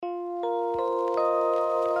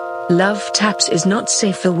LoveTaps is not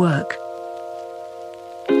safe for work.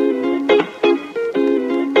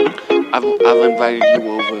 I've invited you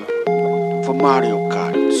over for Mario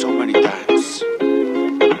Kart so many times.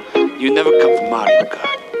 You never come for Mario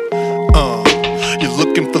Kart. You're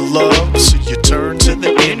looking for love, so you turn to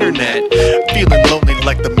the internet. Feeling lonely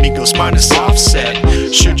like the Migos minus Offset.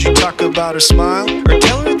 Should you talk about her smile? Or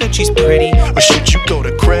tell her that she's pretty? Or should you go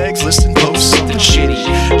to Craigslist and post something shitty?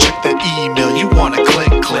 Check that email, you wanna click.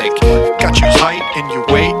 Got your height and your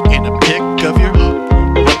weight in a pic of your...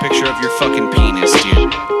 A picture of your fucking penis,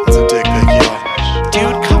 dude. That's a dick pic, y'all.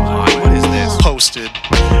 Dude, come on, what is this? Posted.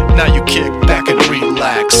 Now you kick back and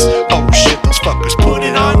relax. Oh shit, those fuckers put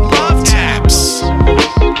it on LoveTaps.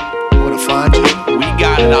 Wanna find you? We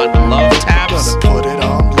got it on LoveTaps. Gonna put it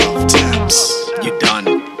on LoveTaps. You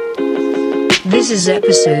done. This is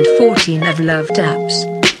episode 14 of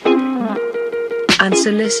LoveTaps.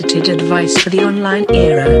 Unsolicited advice for the online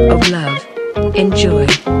era of love. Enjoy.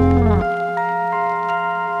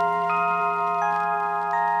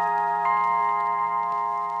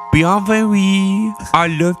 Bienvenue à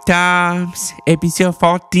LoveTaps, episode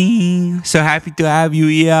 14. So happy to have you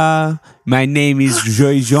here. My name is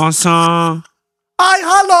Joy Johnson. Hi,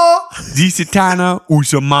 hello. This is Tanner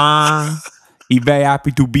Usama. I'm very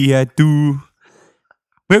happy to be here too.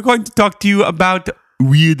 We're going to talk to you about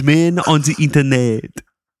weird men on the internet.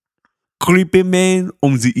 Creepy men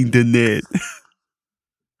on the internet.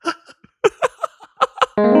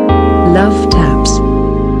 LoveTaps.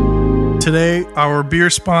 Today, our beer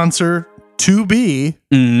sponsor, To Be,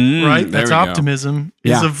 right? That's Optimism,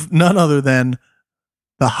 is of none other than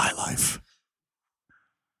the High Life.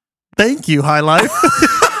 Thank you, High Life.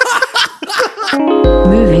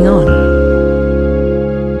 Moving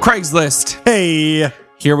on. Craigslist. Hey.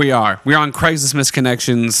 Here we are. We're on Craigslist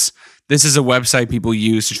Misconnections. This is a website people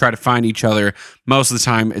use to try to find each other. Most of the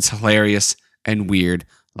time, it's hilarious and weird,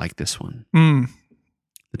 like this one.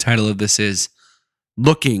 The title of this is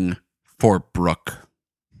Looking for Brooke.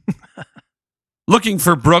 Looking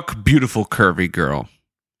for Brooke, beautiful curvy girl.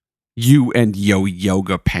 You and yo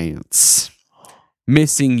yoga pants.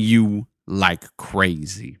 Missing you like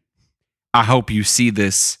crazy. I hope you see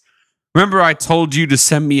this. Remember I told you to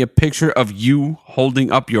send me a picture of you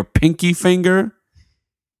holding up your pinky finger?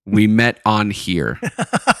 We met on here.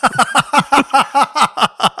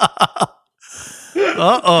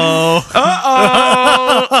 Uh-oh.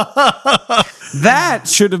 That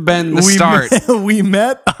should have been the start. We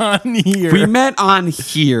met on here. We met on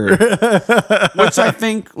here. Which I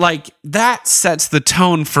think, like, that sets the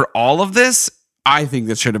tone for all of this. I think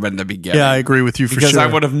that should have been the beginning. Yeah, I agree with you for sure. Because I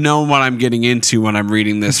would have known what I'm getting into when I'm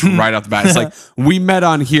reading this right off the bat. It's like, we met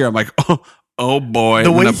on here. I'm like, oh boy.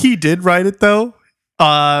 The way he did write it, though,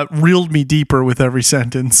 reeled me deeper with every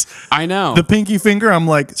sentence. I know. The pinky finger, I'm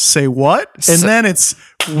like, say what? And then it's,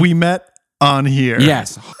 we met on here.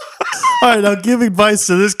 Yes. All right, now give advice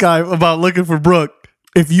to this guy about looking for Brooke.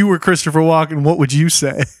 If you were Christopher Walken, what would you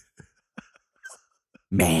say?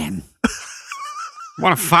 Man.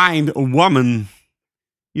 Want to find a woman.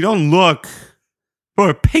 You don't look for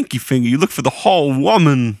a pinky finger. You look for the whole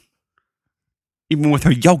woman. Even with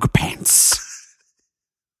her yoga pants.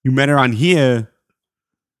 You met her on here.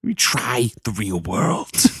 We try the real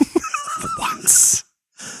world for once.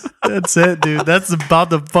 That's it, dude. That's about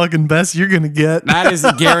the fucking best you're going to get. That is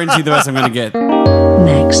guaranteed the best I'm going to get.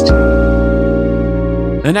 Next.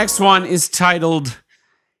 The next one is titled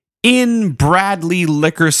In Bradley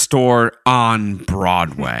Liquor Store on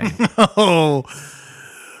Broadway. Oh,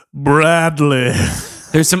 Bradley.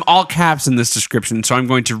 There's some all caps in this description, so I'm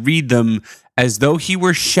going to read them as though he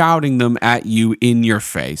were shouting them at you in your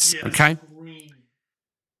face. Yes. Okay?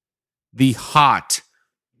 The hot,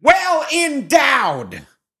 well-endowed,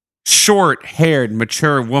 short-haired,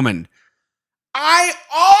 mature woman. I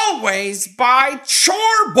always buy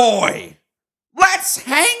Chore Boy. Let's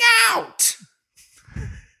hang out.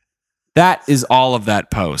 That is all of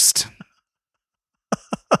that post.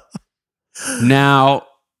 Now,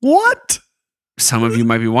 what? Some of you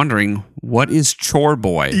might be wondering, what is Chore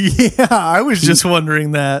Boy? Yeah, I was just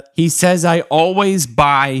wondering that. He says, I always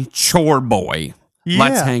buy Chore Boy. Yeah.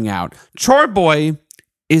 Let's hang out. Chore Boy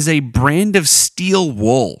is a brand of steel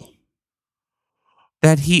wool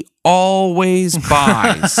that he always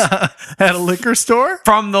buys. At a liquor store?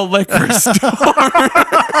 From the liquor store.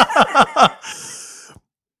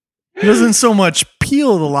 He doesn't so much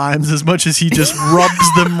peel the limes as much as he just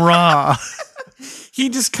rubs them raw. He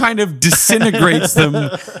just kind of disintegrates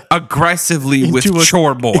them aggressively with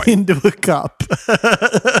Chore Boy. Into a cup.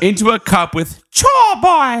 Into a cup with Chore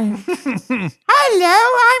Boy.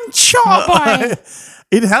 Hello, I'm Chore Boy.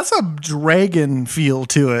 It has a dragon feel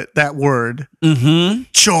to it, that word. Mm-hmm.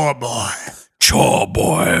 Chore boy. Chore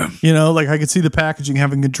boy. You know, like I could see the packaging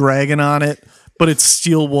having a dragon on it, but it's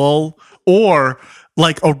steel wool. Or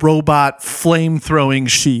like a robot flame-throwing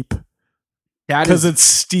sheep. Because it's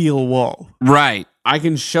steel wool. Right. I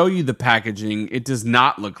can show you the packaging. It does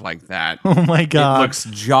not look like that. Oh my God. It looks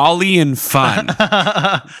jolly and fun.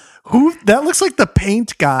 Who? That looks like the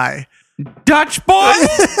paint guy. Dutch boy?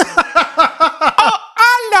 Oh,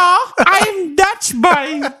 hello. I'm Dutch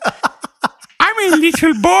boy. I'm a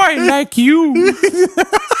little boy like you.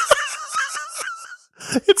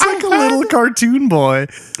 It's like a little cartoon boy.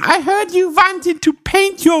 I heard you wanted to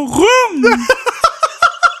paint your room.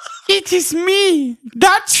 It is me,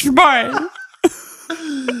 Dutch boy.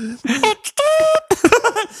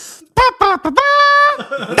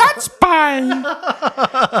 Dutch boy.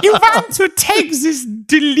 You want to take this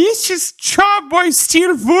delicious Chore boy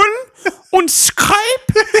steel wool and scrape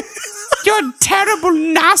your terrible,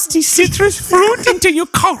 nasty citrus fruit into your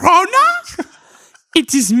corona?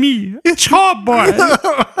 It is me, Chore boy.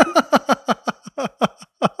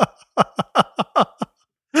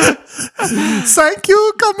 Thank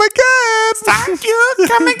you, come again. Thank you,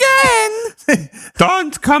 come again.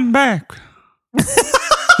 Don't come back.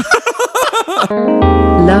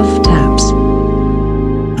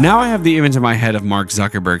 LoveTaps. Now I have the image in my head of Mark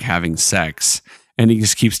Zuckerberg having sex, and he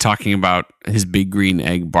just keeps talking about his big green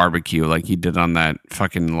egg barbecue like he did on that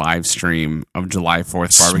fucking live stream of July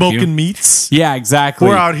 4th barbecue. Smoking meats. Yeah, exactly.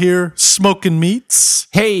 We're out here smoking meats.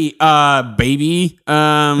 Hey, baby, do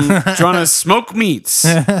you want to smoke meats? Do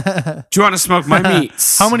you want to smoke my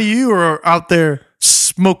meats? How many of you are out there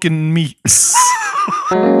smoking meats?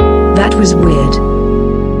 That was weird.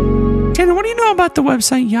 Tanner, what do you know about the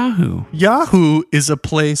website Yahoo? Yahoo is a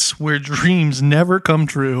place where dreams never come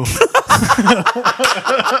true.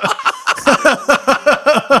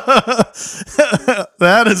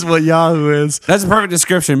 That is what Yahoo is. That's a perfect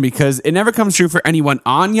description because it never comes true for anyone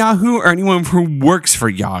on Yahoo or anyone who works for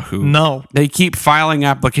Yahoo. No. They keep filing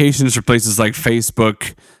applications for places like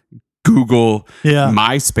Facebook, Google,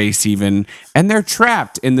 MySpace even, and they're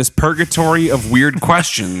trapped in this purgatory of weird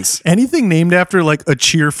questions. Anything named after like a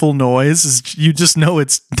cheerful noise, is, you just know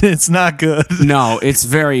it's not good. No, it's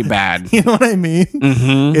very bad. You know what I mean?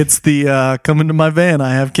 Mm-hmm. It's the come into my van,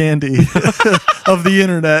 I have candy of the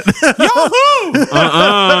internet. Yahoo!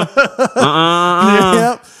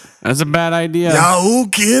 Yep. That's a bad idea. Yahoo,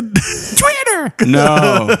 kid. Twitter!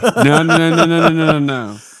 No.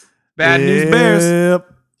 No. Bad news bears. Yep.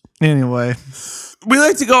 Anyway, we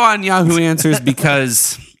like to go on Yahoo Answers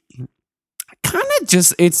because kind of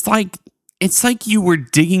just it's like you were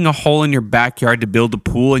digging a hole in your backyard to build a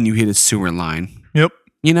pool and you hit a sewer line. Yep.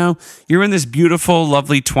 You know, you're in this beautiful,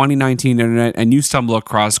 lovely 2019 internet and you stumble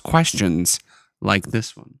across questions like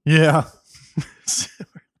this one. Yeah.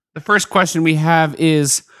 The first question we have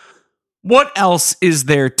is, what else is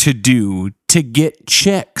there to do to get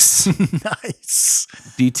chicks? Nice.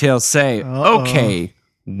 Details say, okay,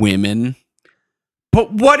 women.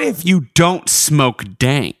 But what if you don't smoke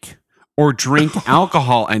dank or drink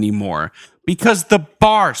alcohol anymore? Because the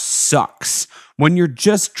bar sucks when you're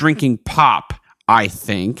just drinking pop, I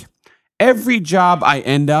think. Every job I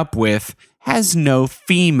end up with has no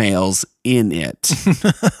females in it.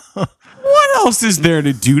 What else is there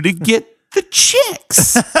to do to get the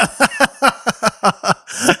chicks?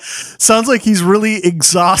 Sounds like he's really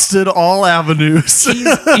exhausted all avenues.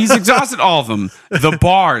 He's exhausted all of them. The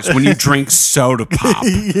bars when you drink soda pop.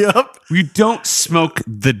 Yep. You don't smoke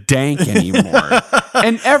the dank anymore.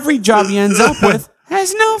 And every job he ends up with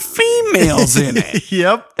has no females in it.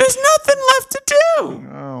 Yep. There's nothing left to do.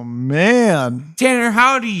 Oh, man. Tanner,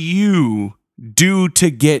 how do you do to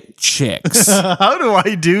get chicks? How do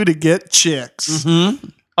I do to get chicks?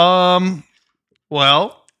 Mm-hmm.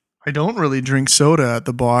 Well, I don't really drink soda at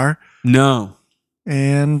the bar. No.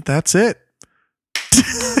 And that's it.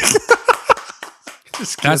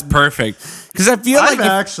 That's perfect. Because I feel I've like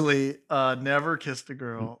actually never kissed a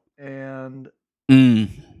girl. And Mm.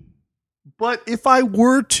 but if I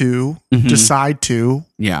were to Mhm. decide to,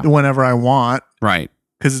 Yeah. whenever I want, Right.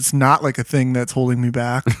 because it's not like a thing that's holding me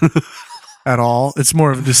back at all. It's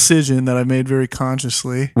more of a decision that I made very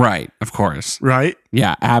consciously. Right. Of course. Right?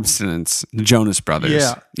 Yeah. Abstinence. The Jonas Brothers.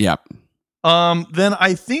 Yeah. Yep. Then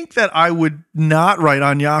I think that I would not write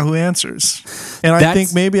on Yahoo Answers. And I That's-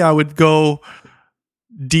 think maybe I would go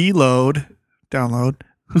download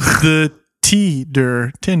the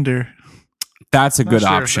Tinder. That's a Not good sure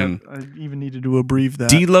if option. I even needed to abbreviate that.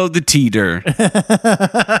 Deload the teeter.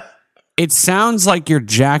 It sounds like you're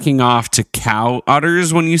jacking off to cow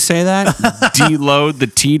udders when you say that. Deload the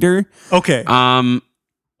teeter. Okay.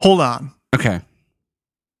 Hold on. Okay.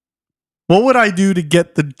 What would I do to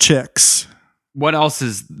get the chicks? What else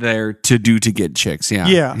is there to do to get chicks? Yeah.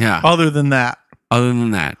 Yeah. Other than that. I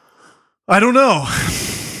don't know.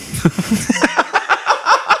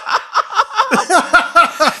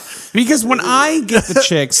 Because when I get the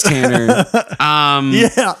chicks, Tanner,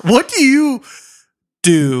 what do you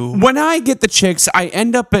do? When I get the chicks, I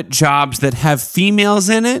end up at jobs that have females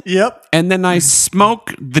in it. Yep. And then I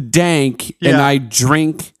smoke the dank and I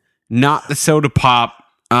drink not the soda pop.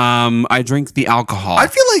 I drink the alcohol. I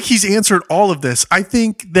feel like he's answered all of this. I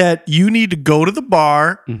think that you need to go to the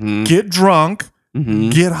bar, get drunk,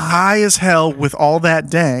 get high as hell with all that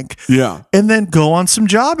dank, and then go on some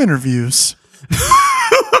job interviews.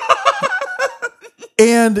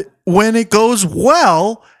 And when it goes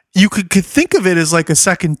well, you could think of it as like a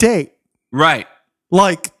second date. Right.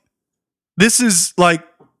 Like, this is like,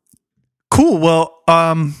 cool. Well,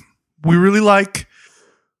 we really like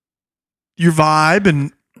your vibe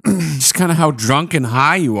and just kind of how drunk and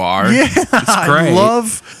high you are. Yeah. It's great. I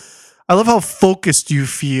love how focused you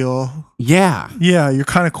feel. Yeah. Yeah. You're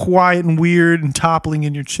kind of quiet and weird and toppling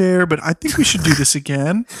in your chair, but I think we should do this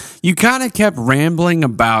again. You kind of kept rambling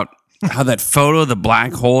about how that photo of the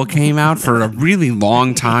black hole came out for a really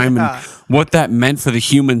long time and what that meant for the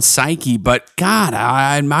human psyche. But God,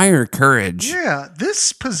 I admire your courage. Yeah.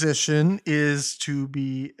 This position is to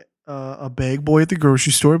be a bag boy at the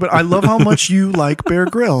grocery store, but I love how much you like Bear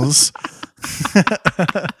Grylls.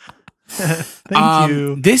 Thank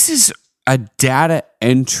you. This is a data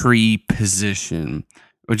entry position,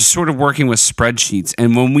 which is sort of working with spreadsheets.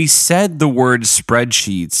 And when we said the word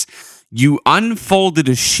spreadsheets, you unfolded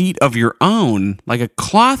a sheet of your own, like a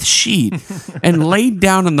cloth sheet, and laid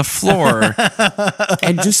down on the floor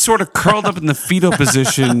and just sort of curled up in the fetal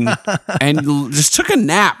position and just took a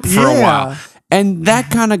nap for a while. And that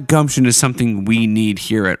kind of gumption is something we need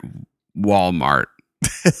here at Walmart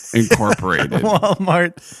Incorporated.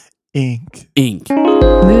 Walmart Inc.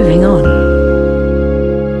 Moving on.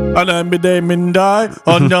 I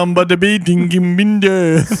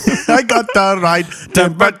got that right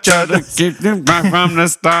temperature from the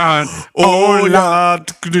start. Oh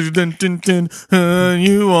Lord,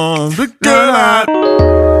 you want to get out.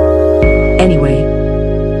 Anyway,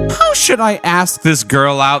 how should I ask this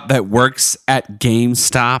girl out that works at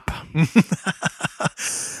GameStop?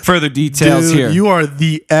 Further details here. You are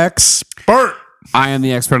the expert. I am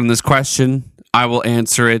the expert on this question. I will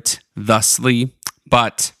answer it thusly.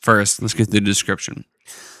 But first, let's get to the description.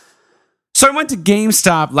 So I went to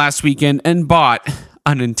GameStop last weekend and bought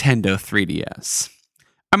a Nintendo 3DS.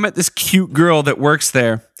 I met this cute girl that works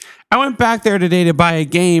there. I went back there today to buy a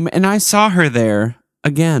game, and I saw her there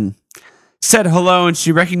again. Said hello, and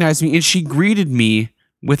she recognized me, and she greeted me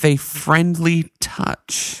with a friendly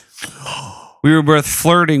touch. We were both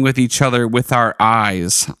flirting with each other with our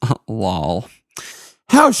eyes. Lol.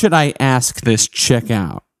 How should I ask this chick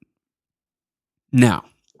out? Now,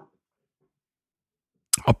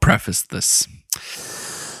 I'll preface this.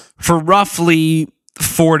 For roughly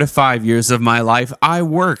 4 to 5 years of my life, I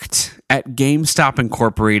worked at GameStop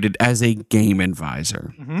Incorporated as a game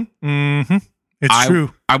advisor. It's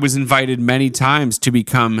true. I was invited many times to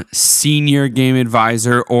become senior game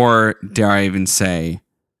advisor or, dare I even say,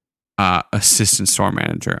 assistant store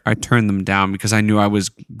manager. I turned them down because I knew I was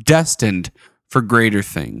destined for greater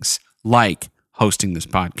things, like hosting this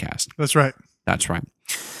podcast. That's right. That's right.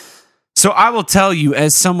 So I will tell you,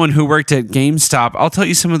 as someone who worked at GameStop, I'll tell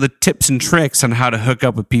you some of the tips and tricks on how to hook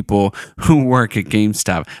up with people who work at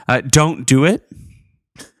GameStop. Don't do it.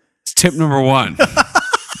 It's tip number 1.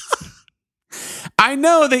 I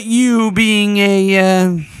know that you, being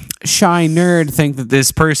a shy nerd, think that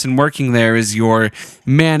this person working there is your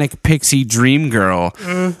manic pixie dream girl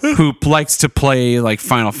who likes to play like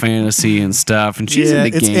Final Fantasy and stuff. And she's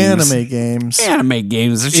into games. It's anime games. Anime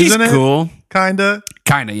games. She's cool. Kinda,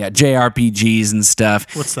 yeah. JRPGs and stuff.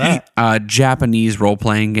 What's that? Japanese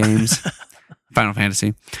role-playing games. Final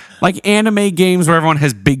Fantasy. Like anime games where everyone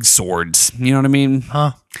has big swords. You know what I mean?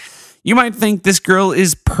 Huh. You might think this girl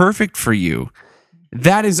is perfect for you.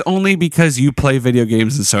 That is only because you play video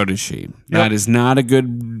games and so does she. Yep. That is not a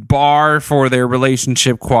good bar for their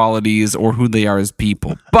relationship qualities or who they are as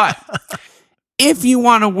people. But if you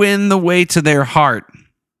want to win the way to their heart,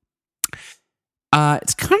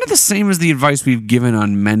 it's kind of the same as the advice we've given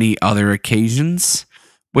on many other occasions,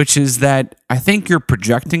 which is that I think you're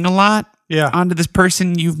projecting a lot onto this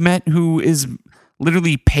person you've met who is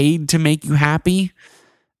literally paid to make you happy.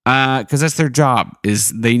 Because that's their job, is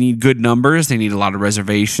they need good numbers. They need a lot of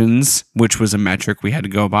reservations, which was a metric we had to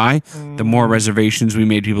go by. The more reservations we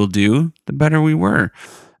made people do, the better we were.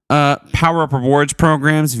 Power Up Rewards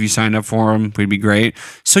programs. If you signed up for them, would be great.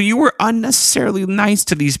 So you were unnecessarily nice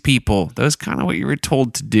to these people. That was kind of what you were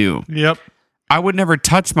told to do. Yep. I would never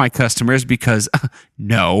touch my customers because,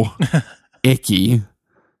 no, icky.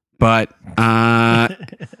 But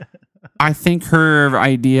I think her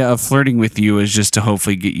idea of flirting with you is just to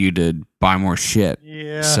hopefully get you to buy more shit.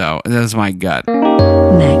 Yeah. So that's my gut.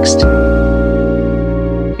 Next.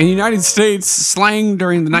 In the United States, slang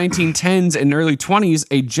during the 1910s and early 20s,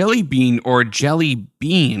 a jelly bean or jelly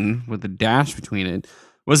bean with a dash between it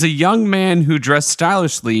was a young man who dressed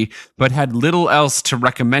stylishly but had little else to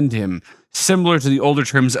recommend him, similar to the older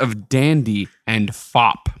terms of dandy and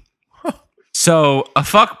fop. So a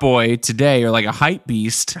fuckboy today, or like a hype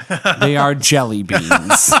beast, they are jelly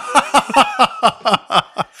beans.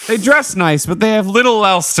 They dress nice, but they have little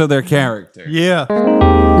else to their character. Yeah.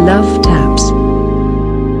 LoveTaps.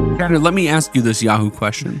 Carter, let me ask you this Yahoo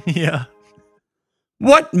question. Yeah.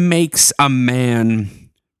 What makes a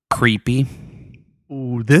man creepy?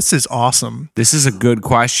 Ooh, this is awesome. This is a good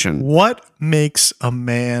question. What makes a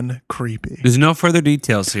man creepy? There's no further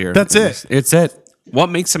details here. That's it. It's it.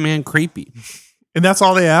 What makes a man creepy? And that's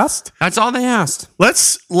all they asked? That's all they asked.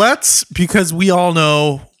 Let's because we all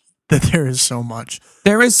know that there is so much.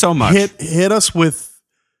 There is so much. Hit us with,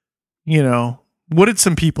 what did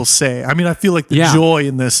some people say? I mean, I feel like the joy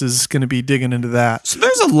in this is going to be digging into that. So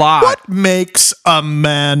there's a lot. What makes a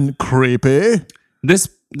man creepy? This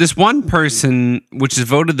one person, which is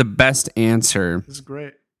voted the best answer, This is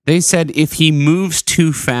great. they said if he moves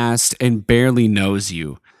too fast and barely knows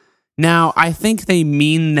you. Now, I think they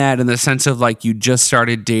mean that in the sense of like you just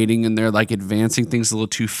started dating and they're like advancing things a little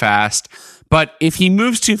too fast. But if he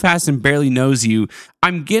moves too fast and barely knows you,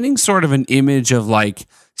 I'm getting sort of an image of like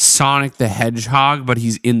Sonic the Hedgehog, but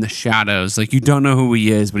he's in the shadows. Like you don't know who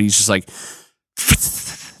he is, but he's just like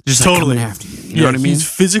Totally. coming after you. You know what I mean? He's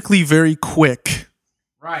physically very quick.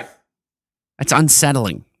 Right. That's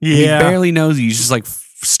unsettling. Yeah. He barely knows you. He's just like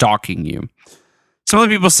stalking you. Some other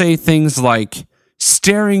people say things like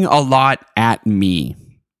staring a lot at me.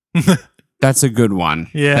 That's a good one.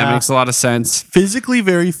 Yeah. That makes a lot of sense. Physically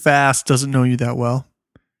very fast, doesn't know you that well.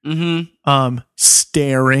 Mm-hmm.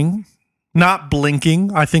 Staring, not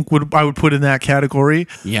blinking, I think I would put in that category.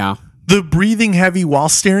 Yeah. The breathing heavy while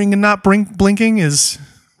staring and not blinking is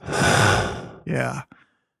yeah.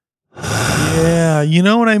 Yeah, you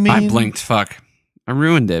know what I mean? I blinked. Fuck. I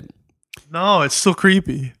ruined it. No, it's still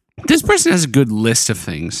creepy. This person has a good list of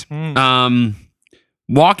things.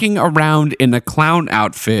 Walking around in a clown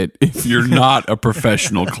outfit if you're not a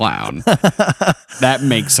professional clown. That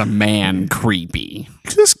makes a man creepy.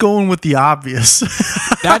 Just going with the obvious.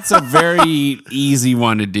 That's a very easy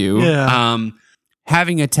one to do. Yeah.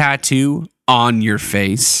 Having a tattoo on your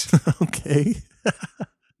face. Okay.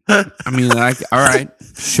 I mean, like, all right,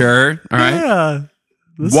 sure, all right. Yeah.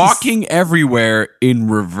 Walking everywhere in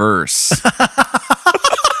reverse.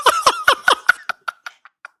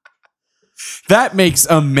 That makes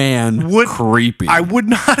a man creepy. I would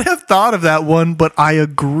not have thought of that one, but I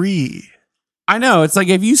agree. I know. It's like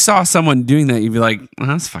if you saw someone doing that, you'd be like, oh,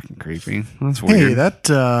 that's fucking creepy. That's weird. Hey,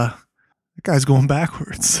 that guy's going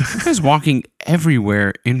backwards. That guy's walking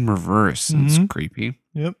everywhere in reverse. It's creepy.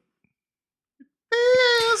 Yep.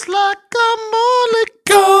 Feels like I'm only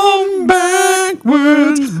going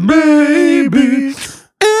backwards, baby.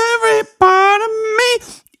 Every part of me.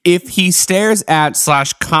 If he stares at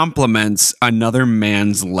 / compliments another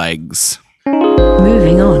man's legs.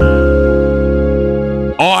 Moving on.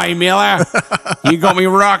 Oi, Miller. You got me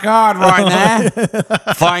rock hard right there.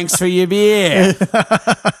 Thanks for your beer.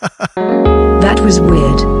 That was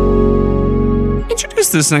weird. Introduce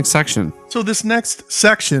this next section. So this next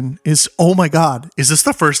section is, oh my God, is this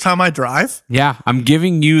the first time I drive? Yeah, I'm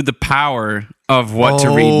giving you the power of what to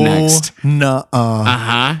read next. Nuh-uh.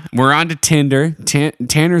 Uh-huh. We're on to Tinder.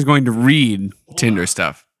 Tanner's going to read Tinder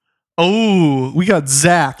stuff. Oh, we got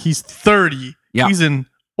Zach. He's 30. Yep. He's in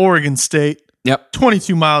Oregon State. Yep.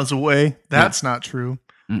 22 miles away. That's not true.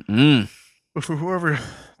 Mm-mm. But for whoever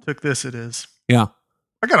took this, it is. Yeah.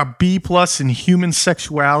 I got a B+ in human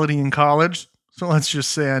sexuality in college. So let's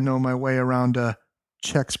just say I know my way around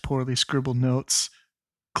checks poorly scribbled notes.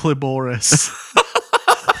 Cliboris.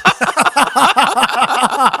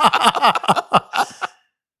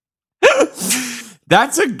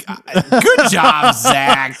 That's a good job,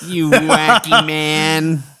 Zach, you wacky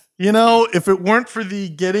man. You know, if it weren't for the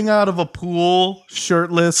getting out of a pool,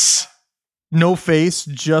 shirtless, no face,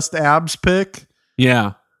 just abs pic,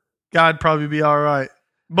 Yeah. I'd probably be all right.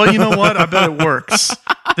 But you know what? I bet it works.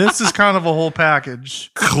 This is kind of a whole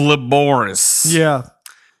package. Cliboris. Yeah.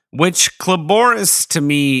 Which Cliboris to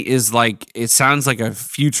me is like, it sounds like a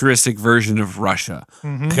futuristic version of Russia.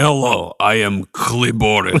 Hello, I am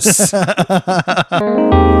Cliboris. Love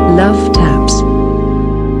Taps.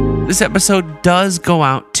 This episode does go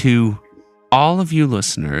out to all of you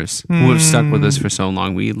listeners who have stuck with us for so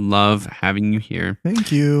long. We love having you here.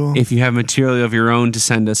 Thank you. If you have material of your own to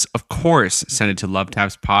send us, of course, send it to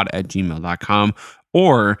lovetapspod@gmail.com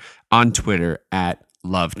or on Twitter at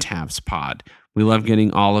lovetapspod. We love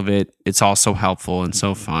getting all of it. It's all so helpful and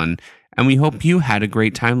so fun. And we hope you had a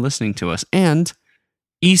great time listening to us. And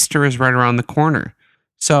Easter is right around the corner.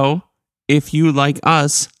 So if you, like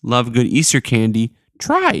us, love good Easter candy,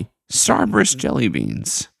 try Starburst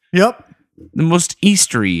Jellybeans. Yep. The most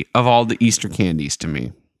Eastery of all the Easter candies to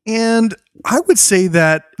me. And I would say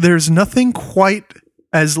that there's nothing quite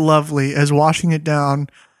as lovely as washing it down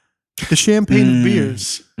with the champagne of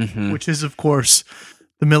beers, which is, of course,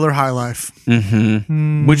 the Miller High Life.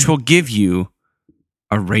 Which will give you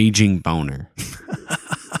a raging boner,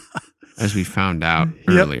 as we found out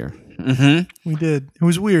earlier. We did. It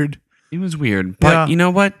was weird. It was weird. But you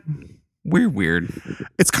know what? We're weird.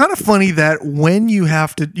 It's kind of funny that when you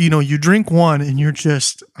have to, you drink one and you're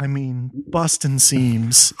just, busting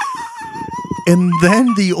seams. And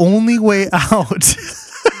then the only way out,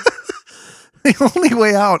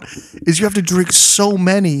 is you have to drink so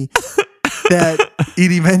many that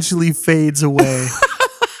it eventually fades away.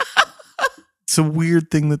 It's a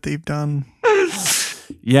weird thing that they've done.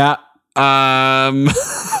 Yeah.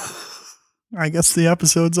 I guess the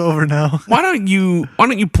episode's over now. Why don't you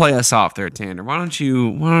play us off there, Tanner? Why don't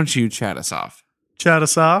you chat us off? Chat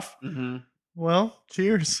us off? Well,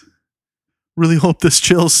 cheers. Really hope this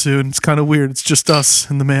chills soon. It's kind of weird. It's just us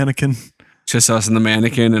and the mannequin. Just us and the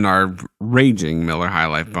mannequin and our raging Miller High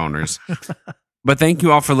Life boners. But thank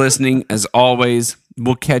you all for listening. As always,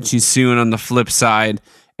 we'll catch you soon on the flip side.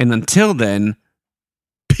 And until then,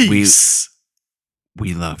 peace.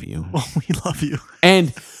 We love you. Oh, we love you.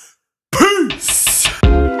 And peace. All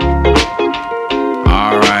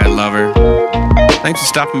right, lover. Thanks for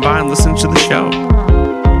stopping by and listening to the show.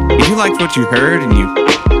 If you liked what you heard and you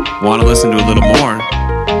want to listen to a little more,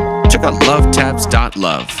 check out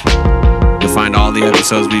lovetaps.love. You'll find all the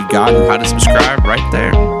episodes we've got and how to subscribe right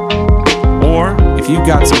there. Or if you've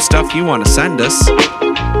got some stuff you want to send us,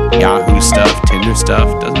 Yahoo stuff, Tinder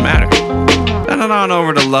stuff, doesn't matter, send it on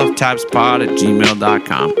over to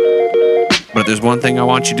lovetapspod@gmail.com. But if there's one thing I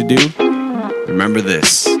want you to do, remember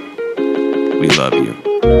this. We love you.